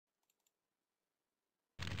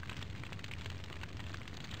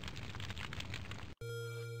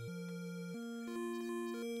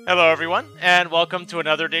Hello everyone, and welcome to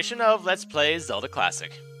another edition of Let's Play Zelda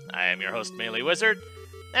Classic. I am your host, MeleeWizard,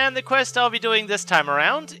 and the quest I'll be doing this time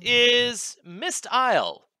around is Myst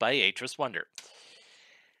Isle by Atris Wonder.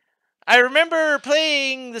 I remember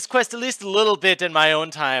playing this quest at least a little bit in my own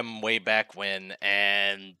time way back when,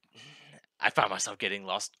 and I found myself getting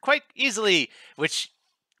lost quite easily, which,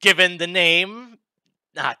 given the name,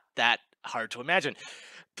 not that hard to imagine.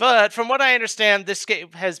 But from what I understand, this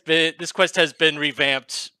quest has been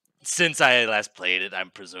revamped since I last played it, I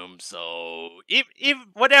presume. So, even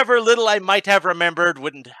whatever little I might have remembered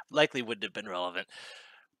wouldn't have been relevant.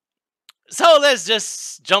 So let's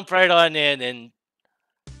just jump right on in and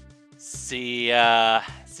see how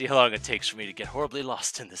long it takes for me to get horribly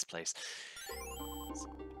lost in this place.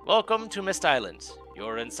 Welcome to Myst Island.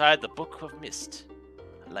 You're inside the Book of Myst.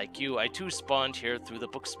 Like you, I too spawned here through the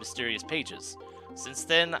book's mysterious pages. Since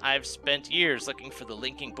then, I've spent years looking for the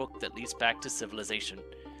linking book that leads back to civilization.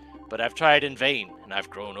 But I've tried in vain, and I've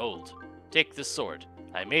grown old. Take this sword.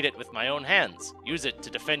 I made it with my own hands. Use it to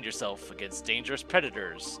defend yourself against dangerous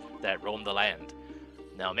predators that roam the land.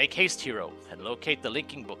 Now make haste, hero, and locate the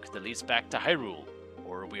linking book that leads back to Hyrule,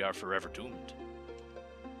 or we are forever doomed.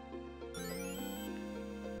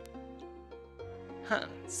 Huh.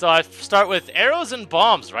 So I start with arrows and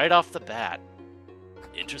bombs right off the bat.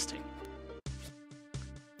 Interesting.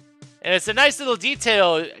 And it's a nice little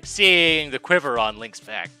detail seeing the quiver on Link's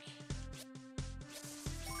back.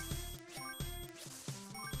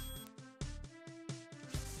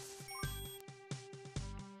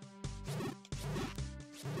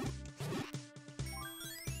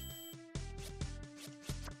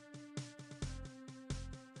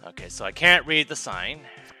 Okay, so I can't read the sign.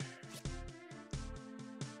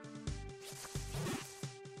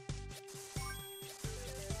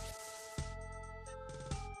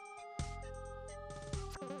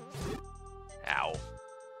 Ow.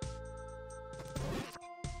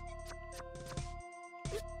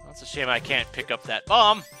 That's a shame I can't pick up that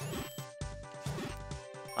bomb.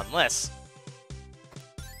 Unless...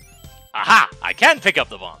 Aha! I can pick up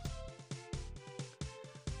the bomb!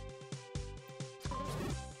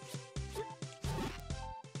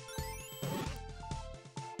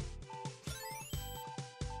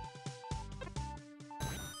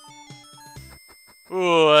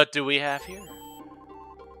 What do we have here?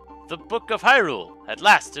 The Book of Hyrule. At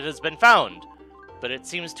last it has been found, but it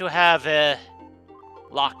seems to have a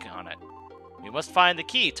lock on it. We must find the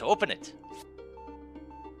key to open it.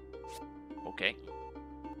 Okay.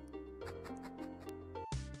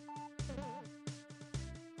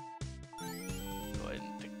 Go ahead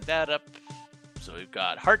and pick that up. So we've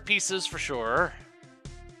got heart pieces for sure.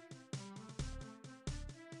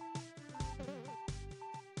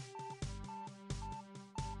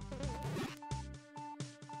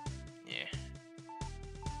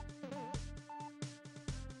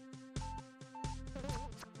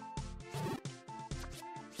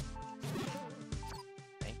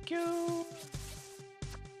 You.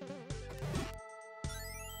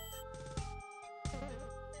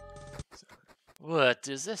 What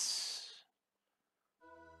is this?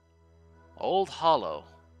 Old Hollow.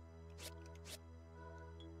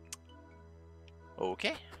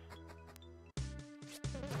 Okay.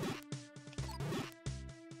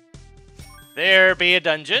 There be a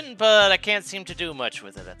dungeon, but I can't seem to do much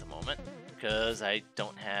with it at the moment because I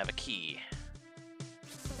don't have a key.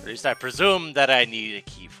 At least I presume that I need a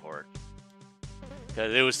key for it.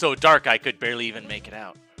 Because it was so dark I could barely even make it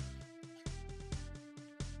out.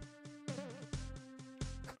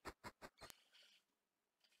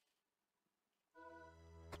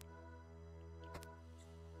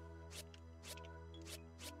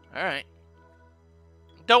 Alright.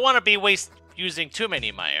 Don't want to be using too many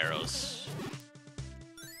of my arrows.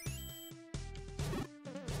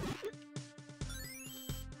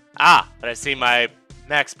 Ah, but I see my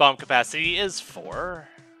max bomb capacity is 4.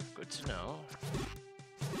 Good to know.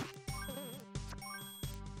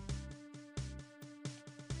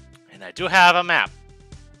 And I do have a map.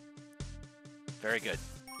 Very good.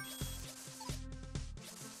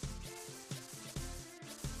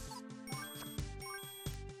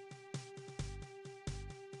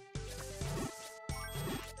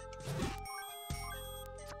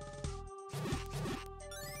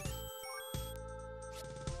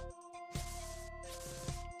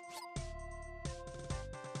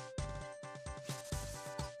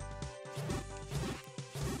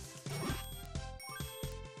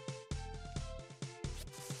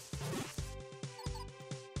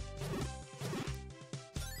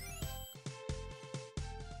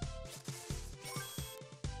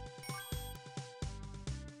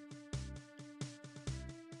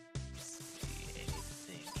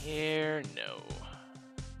 here? No.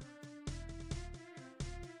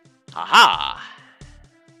 Haha!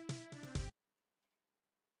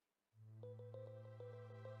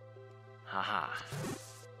 Haha.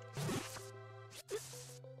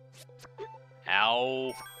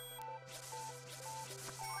 Ow.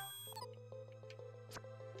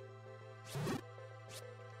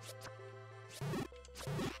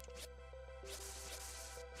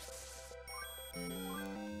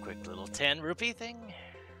 Quick little 10 rupee thing.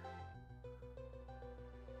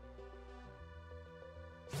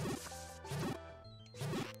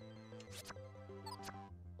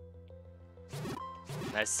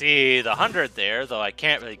 I see the 100 there, though I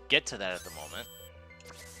can't really get to that at the moment.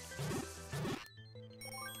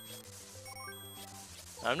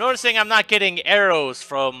 I'm noticing I'm not getting arrows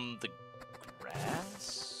from the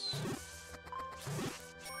grass.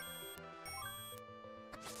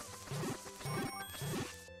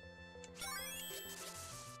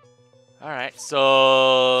 Alright,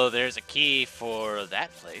 so there's a key for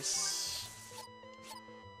that place.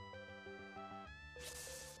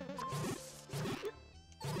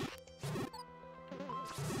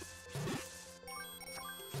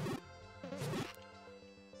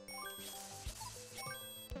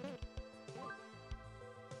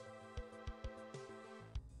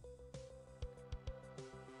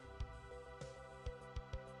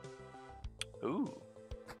 Ooh.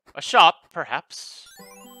 A shop, perhaps.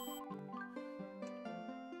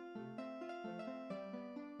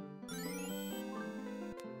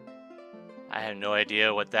 I have no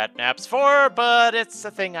idea what that map's for, but it's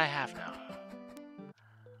a thing I have now.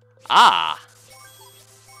 Ah!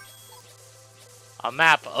 A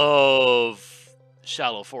map of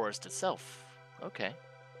Shallow Forest itself. Okay.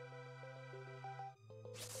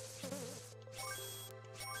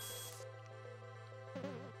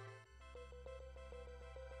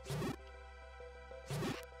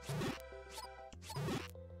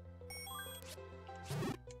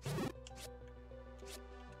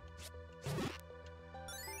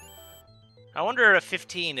 I wonder if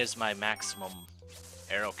 15 is my maximum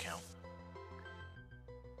arrow count.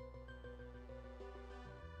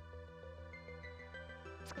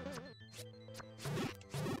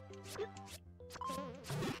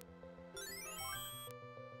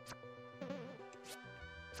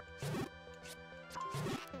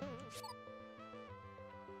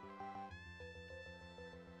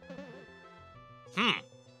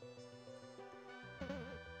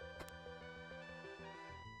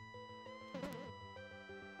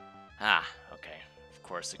 Ah, okay. Of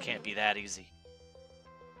course, it can't be that easy.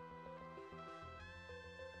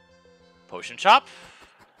 Potion shop.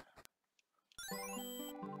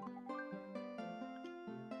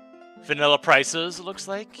 Vanilla prices, it looks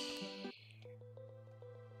like.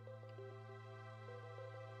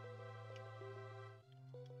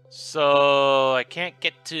 So I can't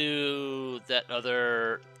get to that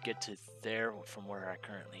other, get to there from where I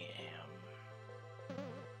currently am.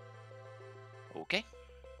 Okay.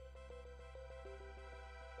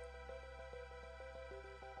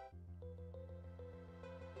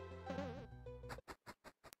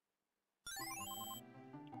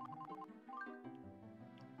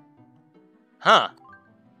 Huh.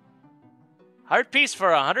 Heart piece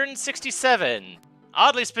for 167.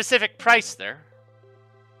 Oddly specific price there.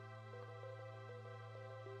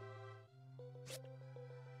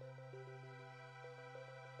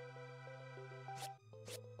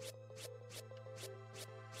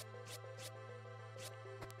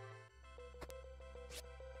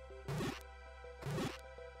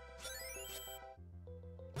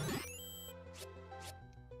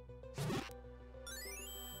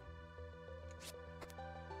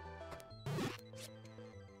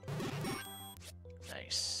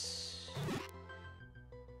 Nice.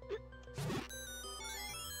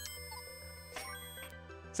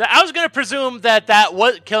 So I was going to presume that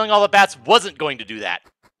killing all the bats wasn't going to do that.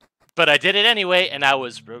 But I did it anyway, and I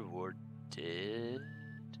was rewarded.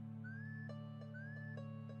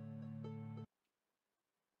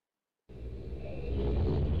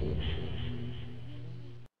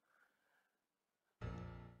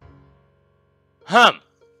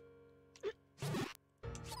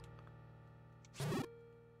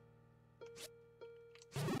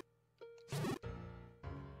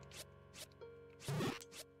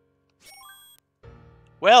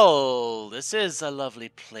 Well, this is a lovely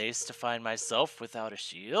place to find myself without a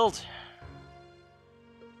shield.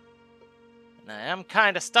 And I am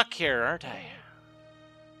kind of stuck here, aren't I?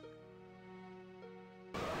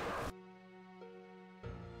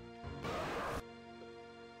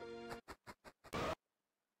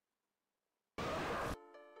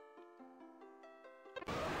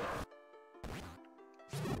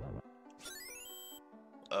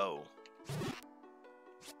 Oh.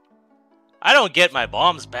 I don't get my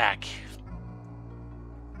bombs back.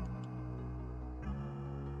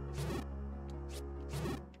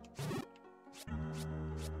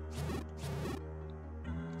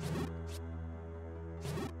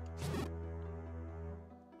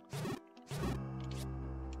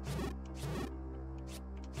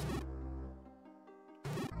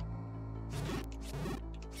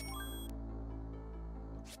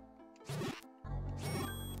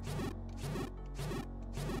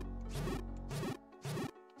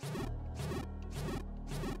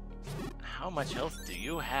 How much health do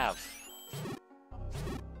you have?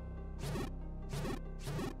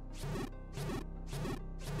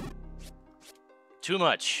 Too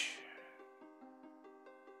much.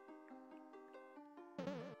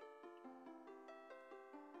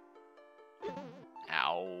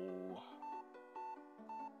 Ow.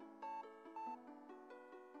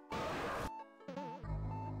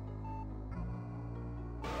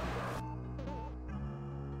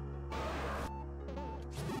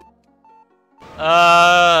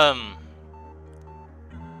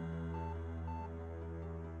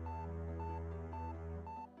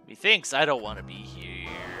 He thinks I don't want to be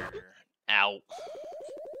here. Ow.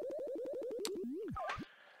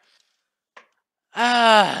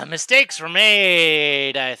 Mistakes were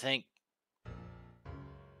made, I think.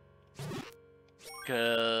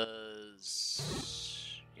 Because,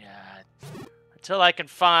 yeah, until I can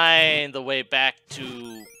find the way back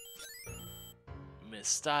to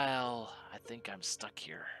Myst, I think I'm stuck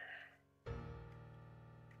here.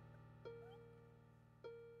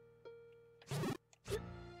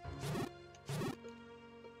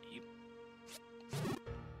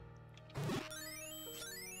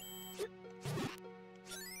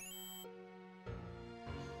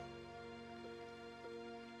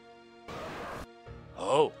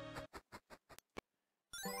 Oh.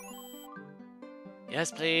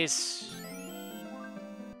 Yes, please.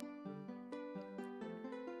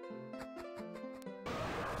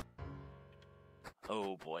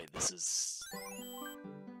 Oh boy, this is...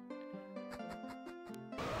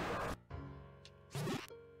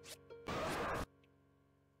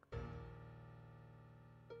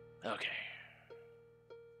 Okay.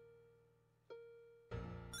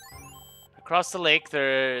 Across the lake,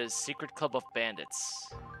 there's a secret club of bandits.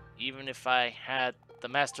 Even if I had the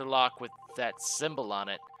master lock with that symbol on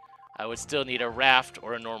it, I would still need a raft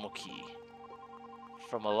or a normal key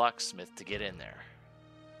from a locksmith to get in there.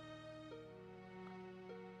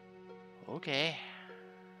 Okay.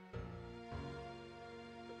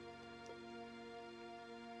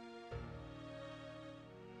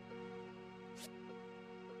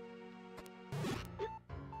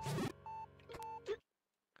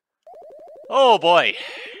 Oh boy.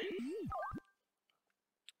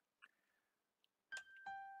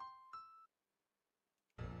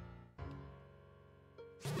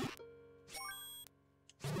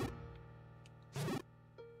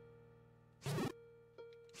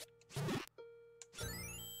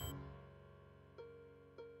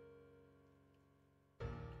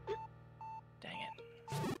 Dang it.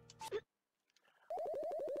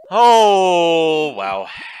 Oh, wow.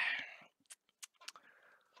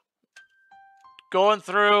 Going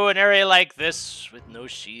through an area like this with no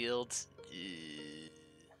shields.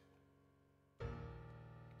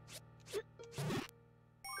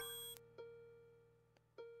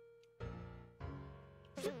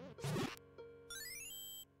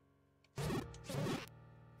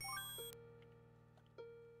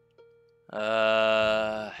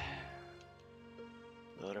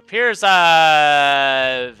 It appears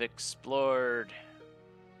I've explored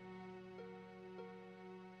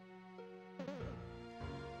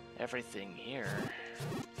everything here.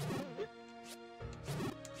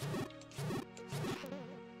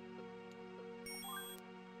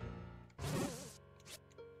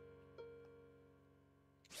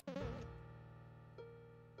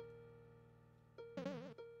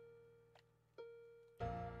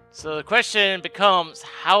 So the question becomes,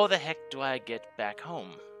 how the heck do I get back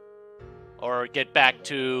home? Or get back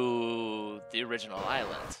to the original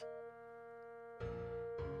island?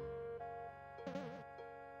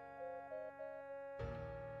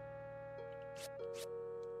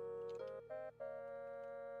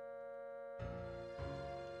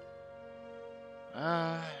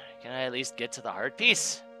 Can I at least get to the heart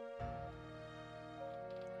piece?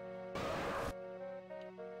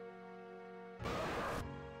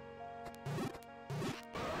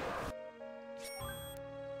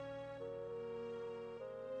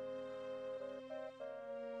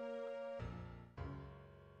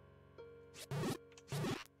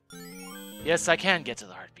 Yes, I can get to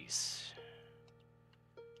the heart piece.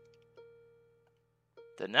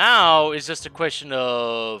 Then now is just a question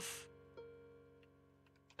of...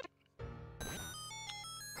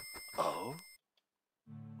 Oh?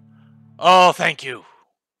 Oh, thank you.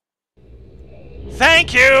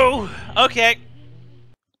 Thank you! Okay.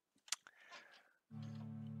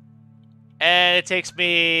 And it takes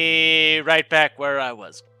me right back where I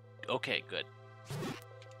was. Okay, good.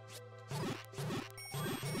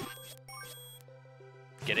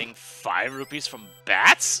 Getting 5 rupees from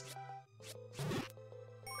bats?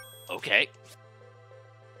 Okay.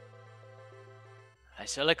 I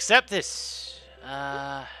shall accept this.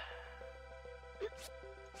 I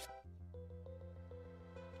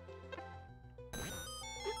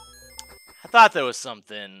thought there was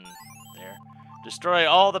something there. Destroy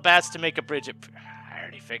all the bats to make a bridge. I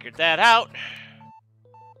already figured that out.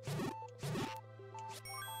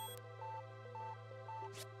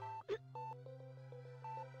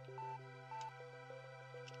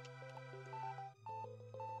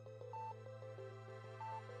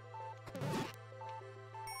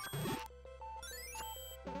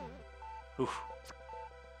 Oof.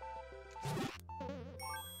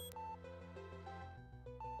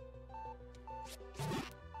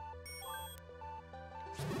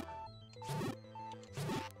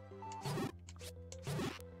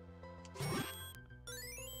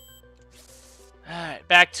 Alright,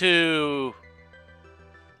 back to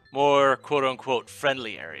more quote-unquote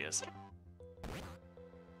friendly areas.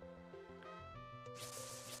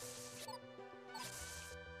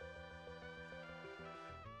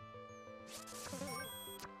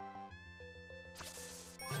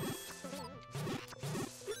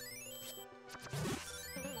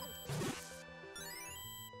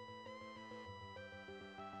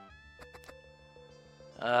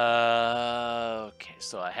 Okay,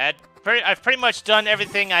 so I've pretty much done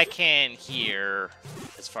everything I can here,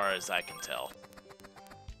 as far as I can tell.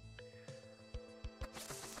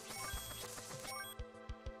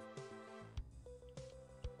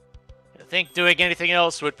 I think doing anything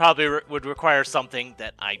else would probably would require something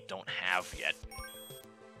that I don't have yet.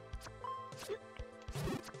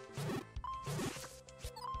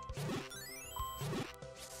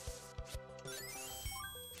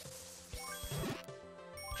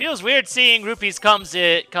 Feels weird seeing rupees come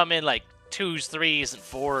in like 2s, 3s, and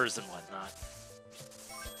 4s and whatnot.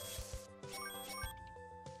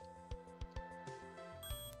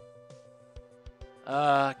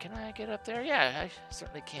 Can I get up there? Yeah, I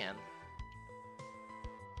certainly can.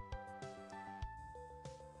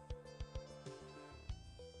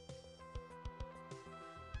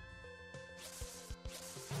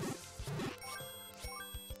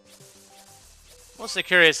 Mostly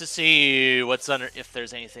curious to see what's under, if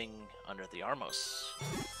there's anything under the Armos.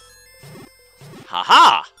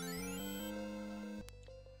 Haha!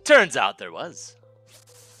 Turns out there was.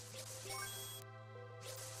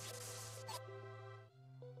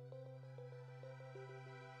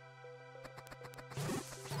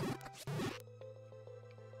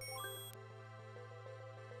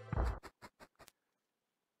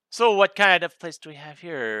 So what kind of place do we have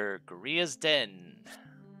here? Goria's Den.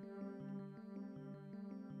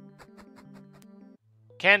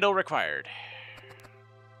 Candle required.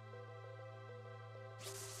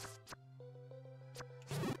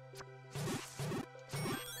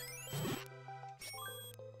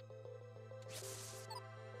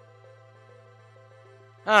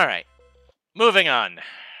 All right, moving on.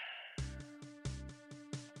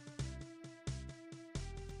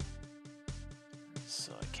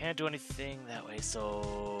 So I can't do anything that way,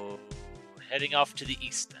 so heading off to the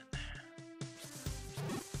east then.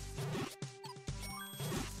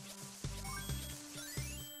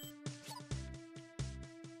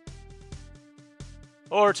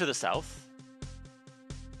 Or to the south.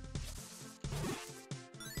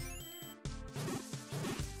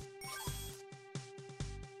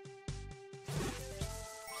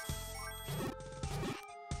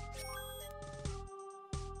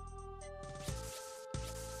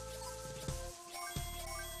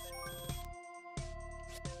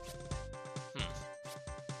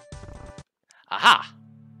 Aha!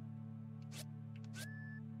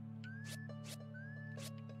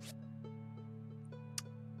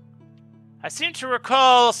 I seem to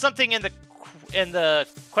recall something in the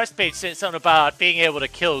quest page saying something about being able to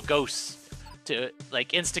kill ghosts, to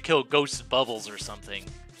like insta-kill ghost bubbles or something.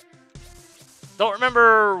 Don't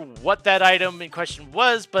remember what that item in question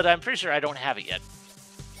was, but I'm pretty sure I don't have it yet.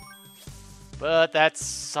 But that's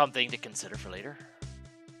something to consider for later.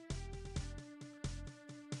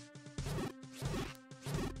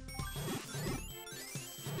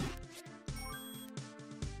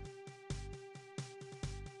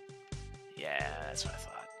 Yeah, that's what I thought.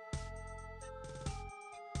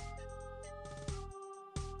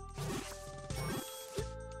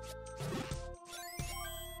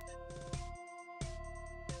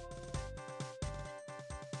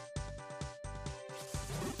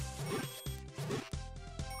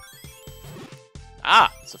 Ah,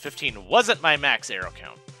 so 15 wasn't my max arrow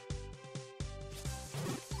count.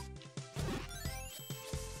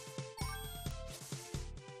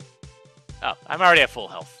 Oh, I'm already at full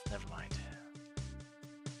health. Never mind.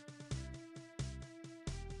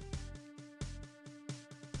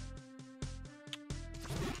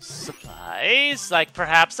 Supplies, like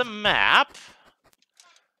perhaps a map.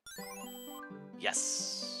 Yes.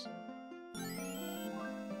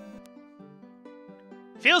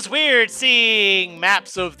 Feels weird seeing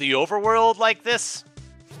maps of the overworld like this.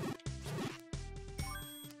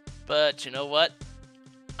 But you know what?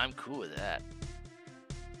 I'm cool with that.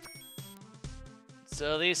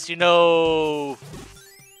 So at least you know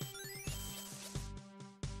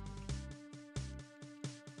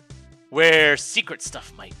where secret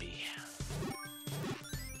stuff might be.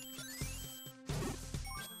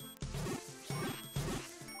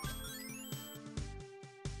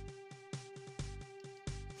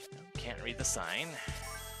 Can't read the sign.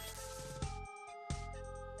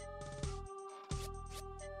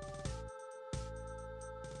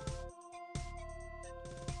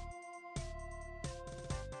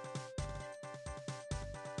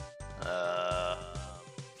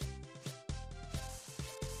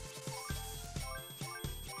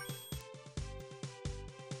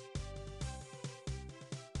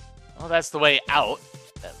 Well, that's the way out,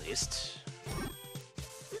 at least.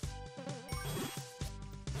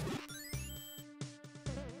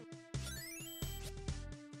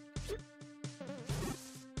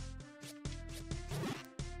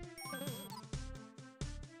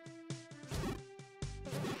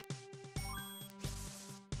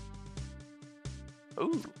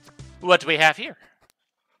 Ooh, what do we have here?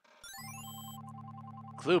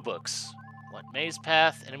 Clue books. What maze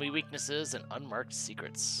path, enemy weaknesses, and unmarked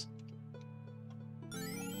secrets.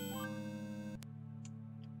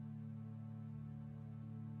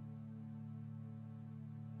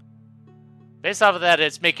 Based off of that,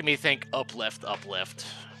 it's making me think up, left, up, left.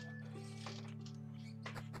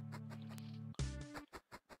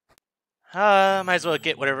 Might as well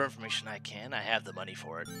get whatever information I can. I have the money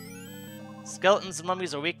for it. Skeletons and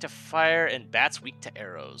mummies are weak to fire, and bats weak to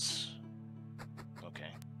arrows.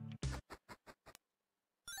 Okay.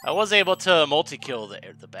 I was able to multi-kill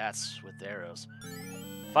the bats with the arrows.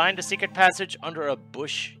 Find a secret passage under a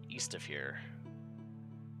bush east of here.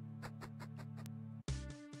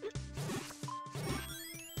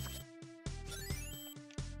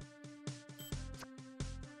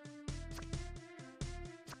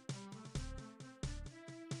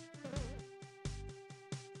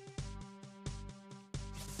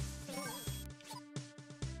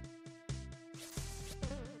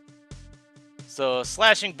 So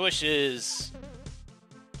slashing bushes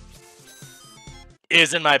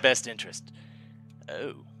is in my best interest.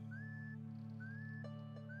 Oh.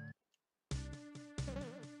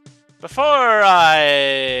 Before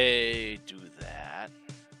I do that,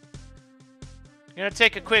 I'm gonna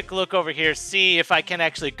take a quick look over here, see if I can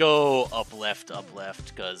actually go up, left,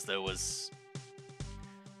 because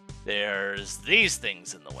there's these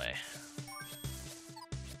things in the way.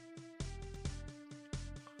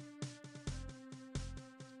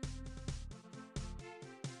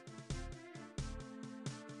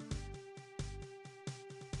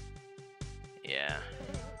 Yeah.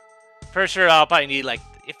 For sure, I'll probably need, like,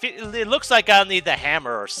 if it looks like I'll need the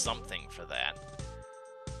hammer or something for that.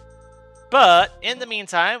 But, in the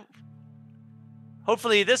meantime,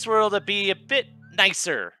 hopefully this world will be a bit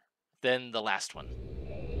nicer than the last one.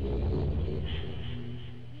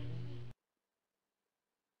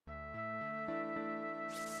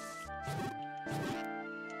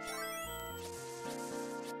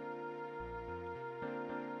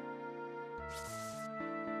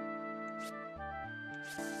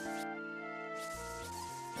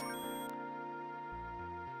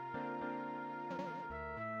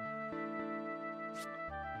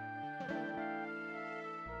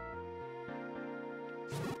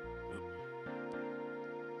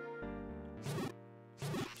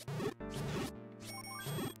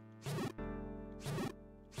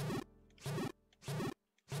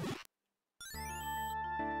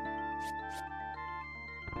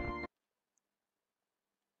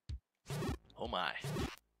 Oh my.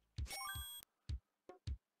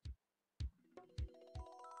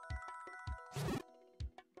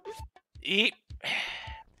 Eat.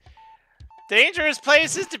 Dangerous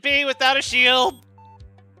places to be without a shield.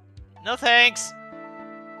 No thanks.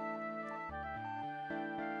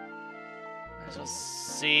 Let's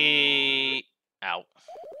just see. Ow.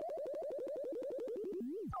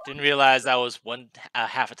 Didn't realize that was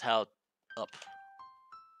half a tile up.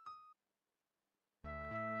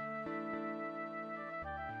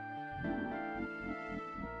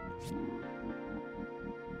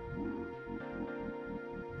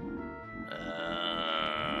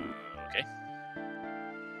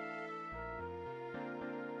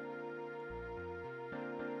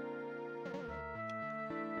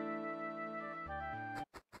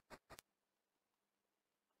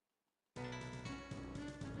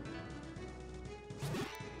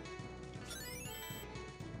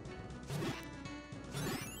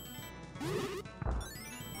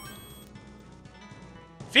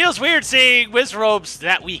 feels weird seeing Wizrobes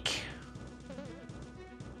that weak.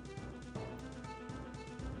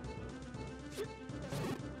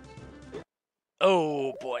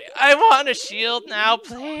 Oh boy, I want a shield now,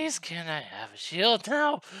 please. Can I have a shield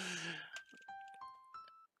now?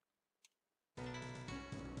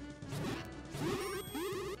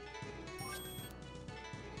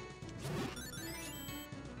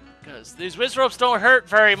 Because these Wizrobes don't hurt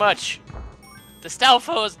very much. The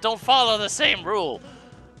Stalfos don't follow the same rule.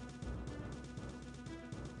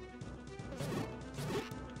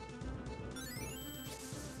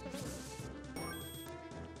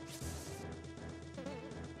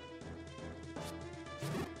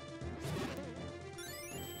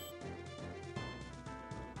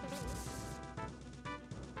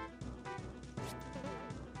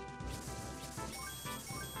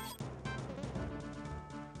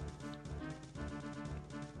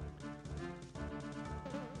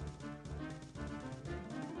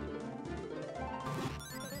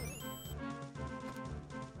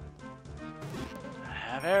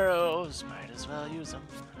 I have arrows, might as well use them.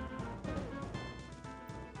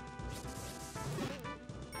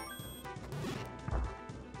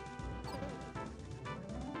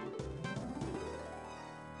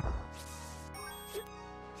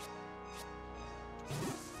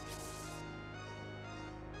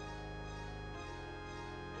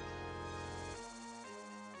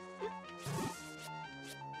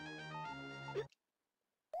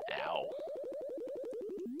 Ow.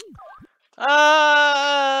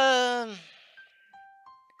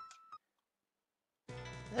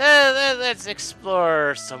 Let's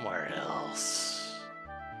explore somewhere else.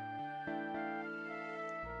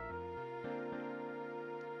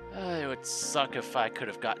 It would suck if I could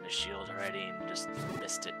have gotten a shield already and just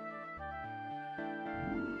missed it.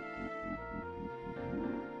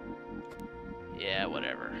 Yeah,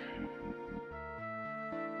 whatever.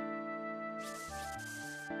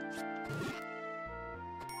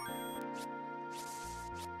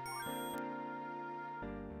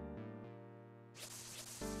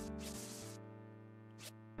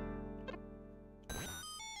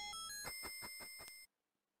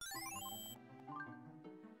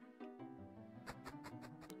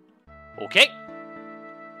 Okay.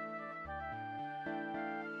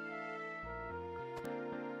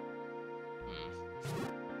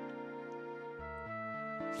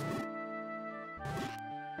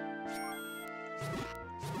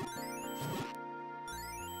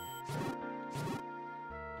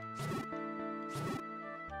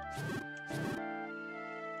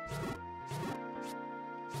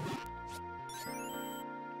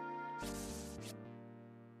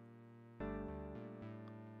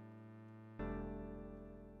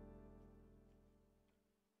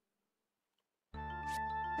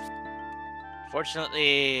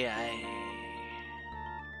 Fortunately,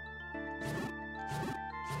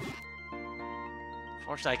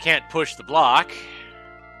 I can't push the block.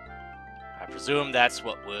 I presume that's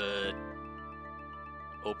what would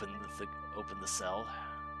open the cell.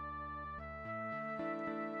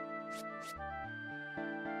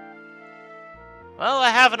 Well, I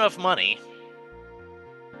have enough money.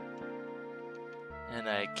 And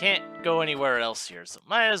I can't go anywhere else here, so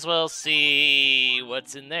might as well see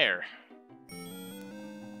what's in there.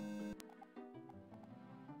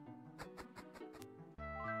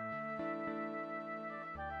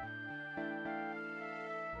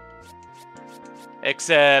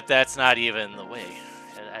 Except that's not even the way.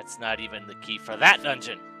 That's not even the key for that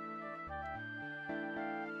dungeon.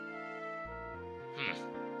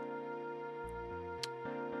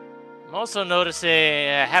 I'm also noticing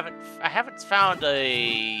I haven't found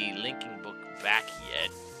a linking book back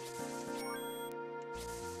yet.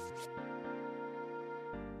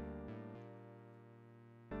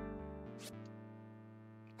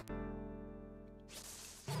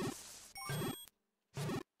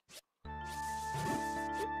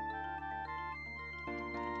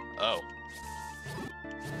 Oh.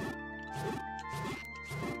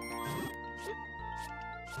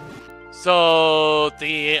 So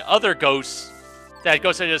the other ghost, that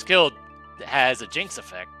ghost I just killed, has a jinx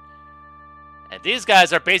effect. And these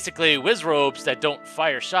guys are basically Wizrobes that don't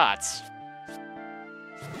fire shots.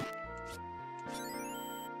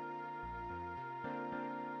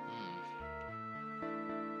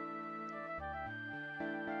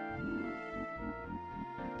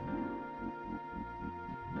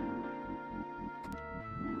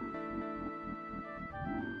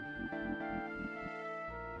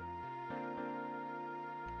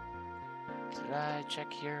 Did I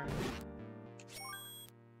check here?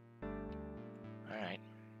 Alright.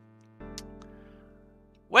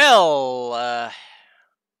 Well,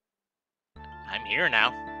 I'm here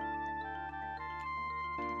now.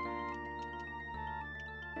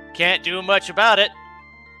 Can't do much about it,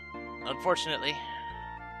 unfortunately.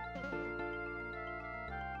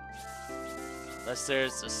 Unless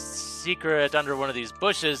there's a secret under one of these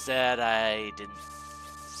bushes that I didn't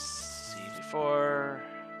see before.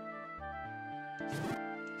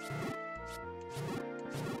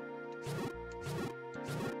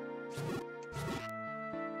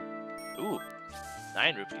 Ooh,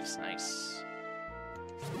 9 rupees, nice.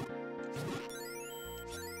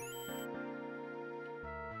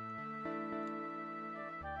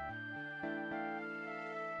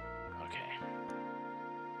 Okay.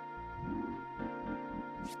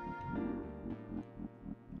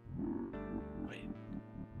 Wait.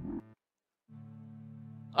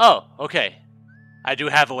 Oh, okay. I do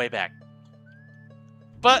have a way back.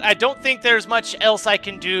 But I don't think there's much else I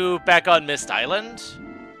can do back on Myst Island.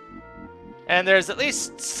 And there's at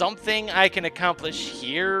least something I can accomplish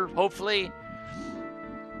here, hopefully.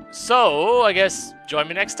 So, I guess join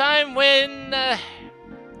me next time when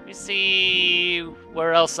we see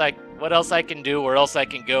what else I can do, where else I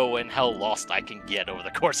can go, and how lost I can get over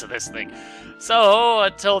the course of this thing. So,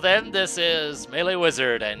 until then, this is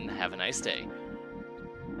MeleeWizard, and have a nice day.